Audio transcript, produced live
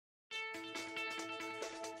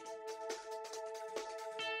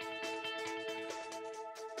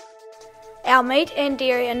Our meat and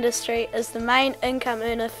dairy industry is the main income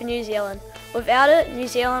earner for New Zealand. Without it, New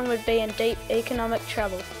Zealand would be in deep economic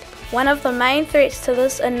trouble. One of the main threats to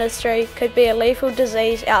this industry could be a lethal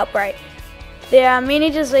disease outbreak. There are many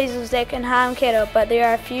diseases that can harm cattle, but there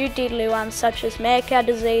are a few deadly ones such as mad cow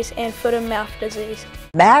disease and foot and mouth disease.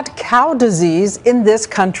 Mad cow disease in this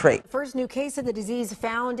country. First new case of the disease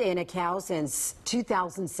found in a cow since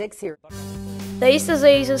 2006 here. These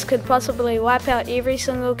diseases could possibly wipe out every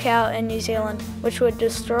single cow in New Zealand, which would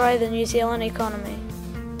destroy the New Zealand economy.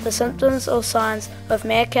 The symptoms or signs of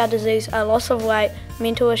mad cow disease are loss of weight,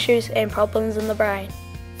 mental issues and problems in the brain.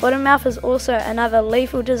 Foot and mouth is also another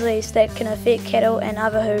lethal disease that can affect cattle and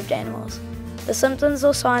other hooved animals. The symptoms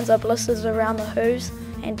or signs are blisters around the hooves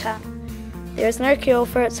and tongue. There is no cure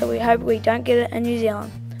for it, so we hope we don't get it in New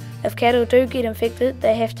Zealand. If cattle do get infected,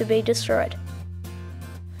 they have to be destroyed.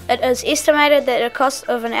 It is estimated that the cost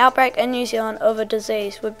of an outbreak in New Zealand of a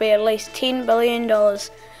disease would be at least $10 billion.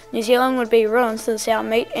 New Zealand would be ruined since our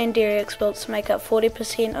meat and dairy exports make up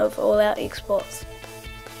 40% of all our exports.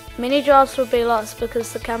 Many jobs would be lost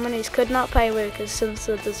because the companies could not pay workers since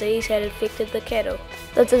the disease had infected the cattle.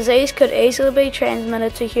 The disease could easily be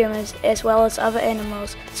transmitted to humans as well as other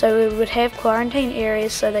animals, so we would have quarantine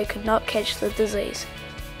areas so they could not catch the disease.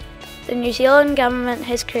 The New Zealand government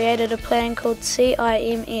has created a plan called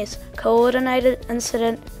CIMS, Coordinated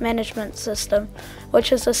Incident Management System,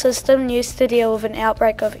 which is a system used to deal with an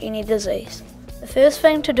outbreak of any disease. The first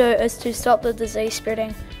thing to do is to stop the disease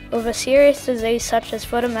spreading. With a serious disease such as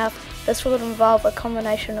foot and mouth, this would involve a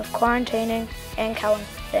combination of quarantining and culling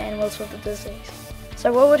the animals with the disease.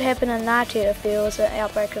 So what would happen in Ngāti if there was an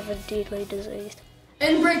outbreak of a deadly disease?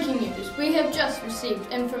 In breaking news, we have just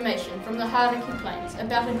received information from the Hauraki Plains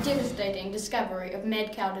about a devastating discovery of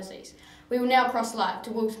mad cow disease. We will now cross live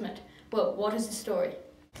to Will Smith. Will, what is the story?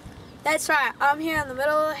 That's right, I'm here in the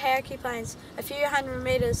middle of the Hauraki Plains, a few hundred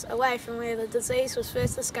metres away from where the disease was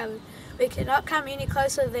first discovered. We cannot come any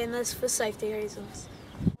closer than this for safety reasons.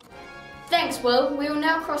 Thanks, Will. We will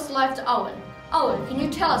now cross live to Owen. Owen, can you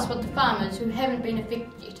tell us what the farmers who haven't been affected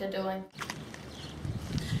yet are doing?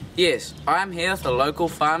 Yes, I am here with a local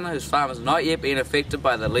farmer whose farm has not yet been affected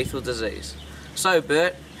by the lethal disease. So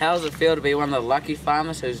Bert, how does it feel to be one of the lucky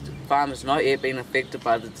farmers whose farm has not yet been affected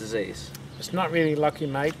by the disease? It's not really lucky,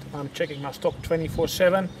 mate. I'm checking my stock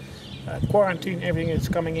 24/7. Quarantine, everything is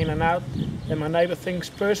coming in and out, and my neighbour thinks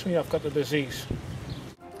personally I've got the disease.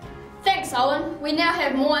 Thanks, Owen. We now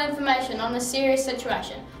have more information on this serious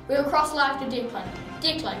situation. We will cross live to Declan.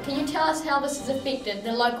 Declan, can you tell us how this has affected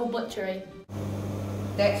the local butchery?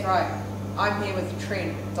 That's right. I'm here with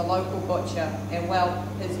Trent, the local butcher, and well,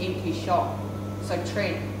 his empty shop. So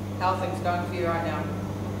Trent, how are things going for you right now?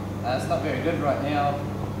 It's not very good right now.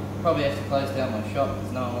 Probably have to close down my shop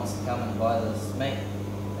because no one wants to come and buy this meat,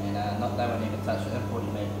 and no one even touch the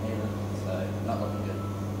imported meat either, so not looking good.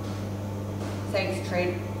 Thanks,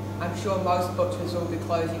 Trent. I'm sure most butchers will be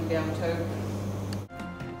closing down too.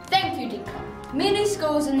 Thank you, Declan. Many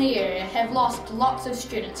schools in the area have lost lots of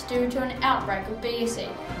students due to an outbreak of BSE.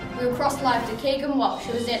 We will cross live to Keegan Walsh,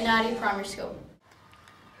 who is at Ngāti Primary School.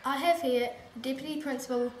 I have here Deputy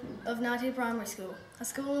Principal of Ngāti Primary School, a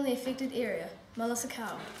school in the affected area, Melissa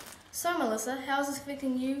Carl. So Melissa, how is this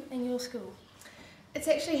affecting you and your school? It's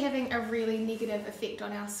actually having a really negative effect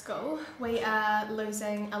on our school. We are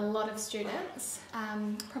losing a lot of students.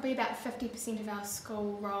 Probably about 50% of our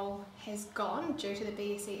school roll has gone due to the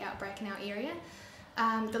BSE outbreak in our area.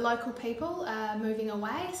 The local people are moving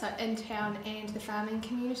away, so in town and the farming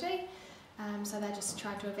community. So they're just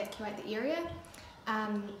trying to evacuate the area.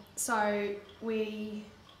 So we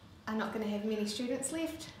are not going to have many students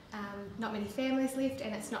left, not many families left,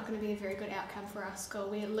 and it's not going to be a very good outcome for our school.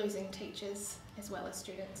 We're losing teachers as well as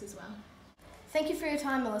students as well. Thank you for your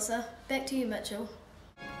time, Melissa. Back to you, Mitchell.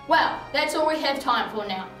 Well, that's all we have time for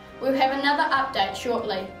now. We'll have another update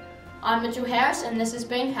shortly. I'm Mitchell Harris and this has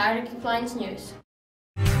been Hauraki Plains News.